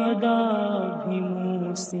ارادہ بھی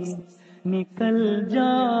منہ سے نکل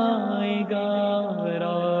جائے گا،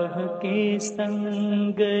 راہ کے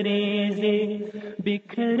سنگ ریزے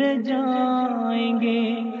بکھر جائیں گے،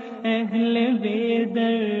 اہل بے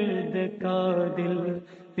درد کا دل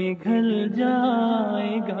پگھل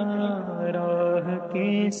جائے گا، راہ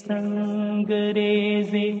کے سنگ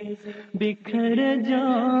ریزے بکھر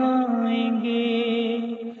جائیں گے،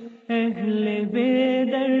 اہل بے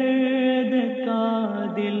درد کا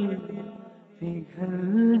دل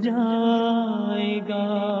پگھل جائے گا۔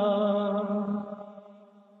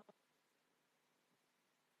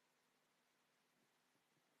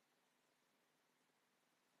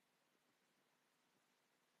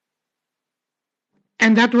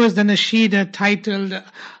 And that was the nasheed titled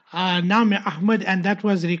Naam Ahmad, and that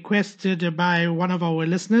was requested by one of our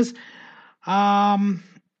listeners.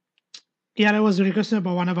 Yeah, that was requested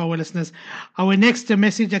by one of our listeners. Our next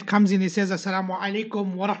message that comes in, it says, Assalamu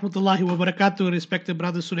alaikum wa rahmatullahi wa barakatuh. Respected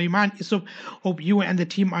brother Sulaimaan Essop, hope you and the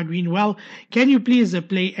team are doing well. Can you please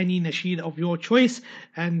play any nasheed of your choice?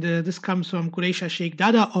 And this comes from Quraisha Sheikh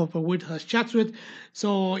Dada of Woodhurst Chatsworth.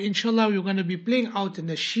 So inshallah, we're going to be playing out a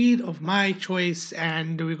nasheed of my choice,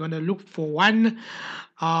 and we're going to look for one.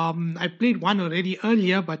 I played one already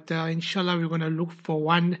earlier, but inshallah, we're going to look for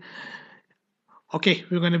one. Okay,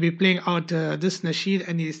 we're going to be playing out this nasheed,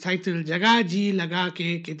 and it's titled Jaga Ji Laga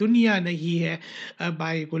Ke Duniya Nahi Hai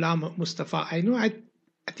by Ghulam Mustafa. I know I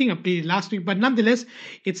think I played it last week, but nonetheless,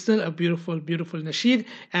 it's still a beautiful, beautiful nasheed.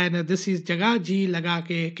 And this is Jaga Ji Laga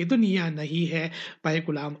Ke Duniya Nahi Hai by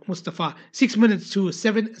Ghulam Mustafa. 6 minutes to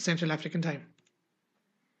 7 Central African Time.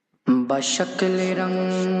 بشکل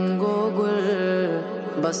رنگ و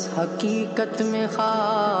گل بس حقیقت میں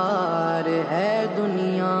خار ہے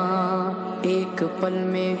دنیا، ایک پل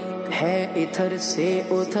میں ہے ادھر سے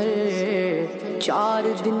ادھر، 4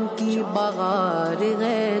 دن کی بغار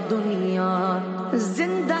ہے دنیا۔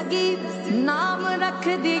 زندگی نام رکھ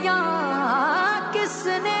دیا کس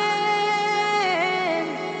نے،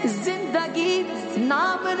 زندگی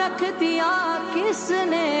نام رکھ دیا کس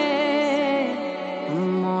نے،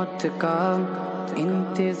 موت کا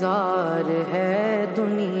انتظار ہے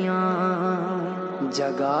دنیا۔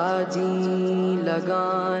 جگہ جی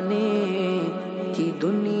لگانے کی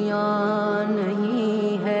دنیا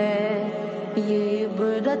نہیں ہے، یہ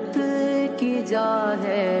عبرت کی جا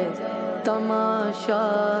ہے تماشا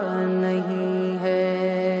نہیں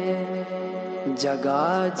ہے۔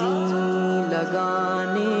 جگہ جی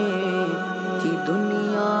لگانے کی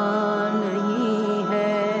دنیا نہیں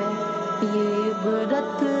ہے، یہ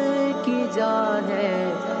عبرت کی جا ہے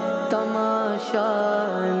تماشا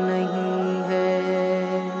نہیں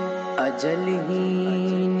ہے۔ اجل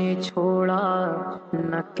ہی نے چھوڑا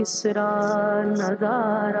نہ کسرا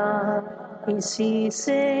نظارہ، اسی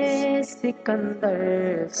سے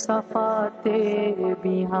سکندر صفاتے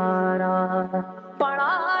بہارا۔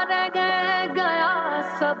 پڑا رہ گیا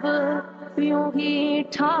سب یوں ہی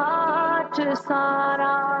ٹھاٹھ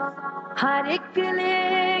سارا، ہر ایک نے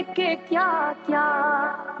کہ کیا کیا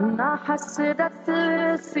نہ حسرت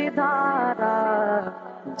سدھارا۔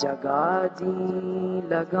 جگہ جی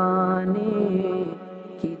لگانے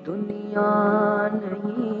کی دنیا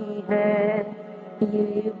نہیں ہے،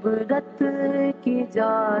 یہ عبرت کی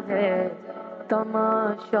جا ہے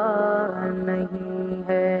تماشا نہیں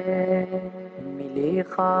ہے۔ ملے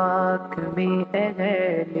خاک میں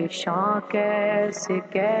اہل شاں کیسے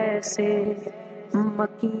کیسے،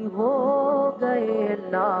 مکی ہو گئے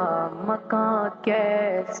لامکاں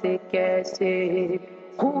کیسے کیسے،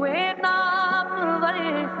 ہوئے نامور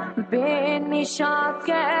بے نشاں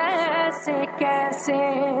کیسے کیسے،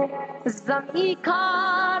 زمیں کھا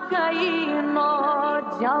گئی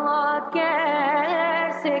نوجواں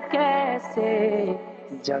کیسے کیسے۔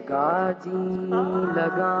 جگہ جی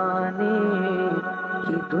لگانے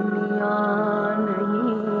کی دنیا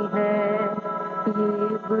نہیں ہے، یہ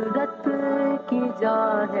عبرت کی جا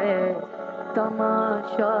ہے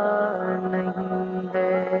تماشا نہیں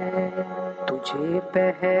ہے۔ تجھے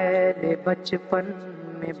پہلے بچپن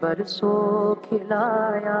میں برسوں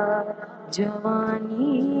کھلایا،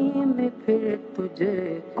 جوانی میں پھر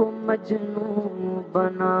تجھے کو مجنوں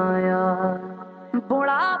بنایا،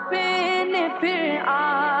 بڑھاپے نے پھر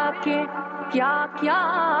آ کے کیا کیا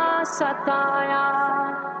ستایا،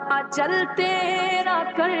 اجل تیرا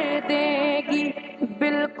کر دے گی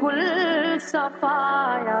بالکل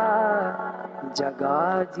صفایا۔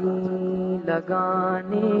 جگہ جی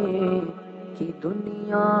لگانے کی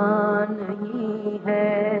دنیا نہیں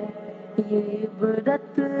ہے، یہ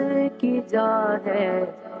عبرت کی جا ہے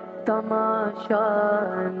تماشا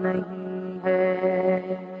نہیں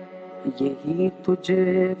ہے۔ یہی تجھ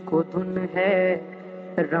کو دھن ہے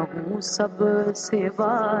رہوں سب سے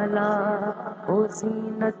والا، ہو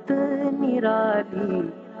زینت نرالی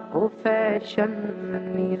ہو فیشن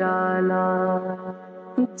نرالا،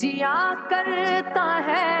 جیا کرتا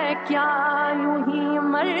ہے کیا یوں ہی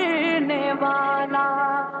مرنے والا،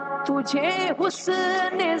 تجھے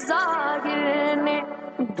حسن ظاہر نے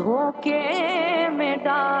دھوکے میں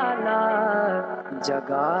ڈالا۔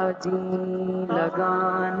 جگہ جی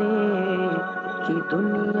لگانے کی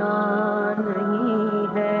دنیا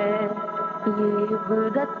نہیں ہے، یہ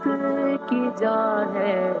عبرت کی جا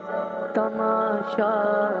ہے تماشا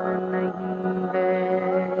نہیں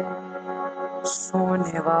ہے۔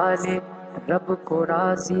 سونے والے رب کو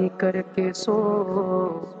راضی کر کے سو،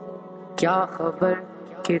 کیا خبر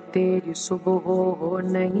کہ تیری صبح ہو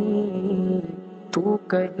نہیں، تو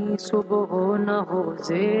کہیں صبح ہو نہ ہو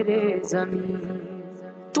زیر زمین۔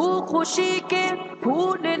 تو خوشی کے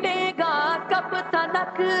پھول لے گا کب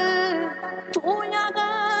تلک، تو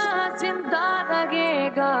یہاں زندہ رہے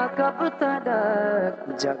گا کب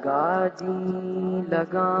تلک۔ جگہ جی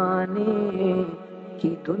لگانے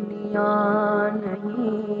کی دنیا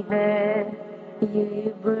نہیں ہے، یہ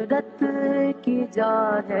عبرت کی جا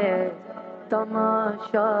ہے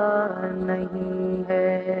تماشا نہیں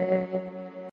ہے۔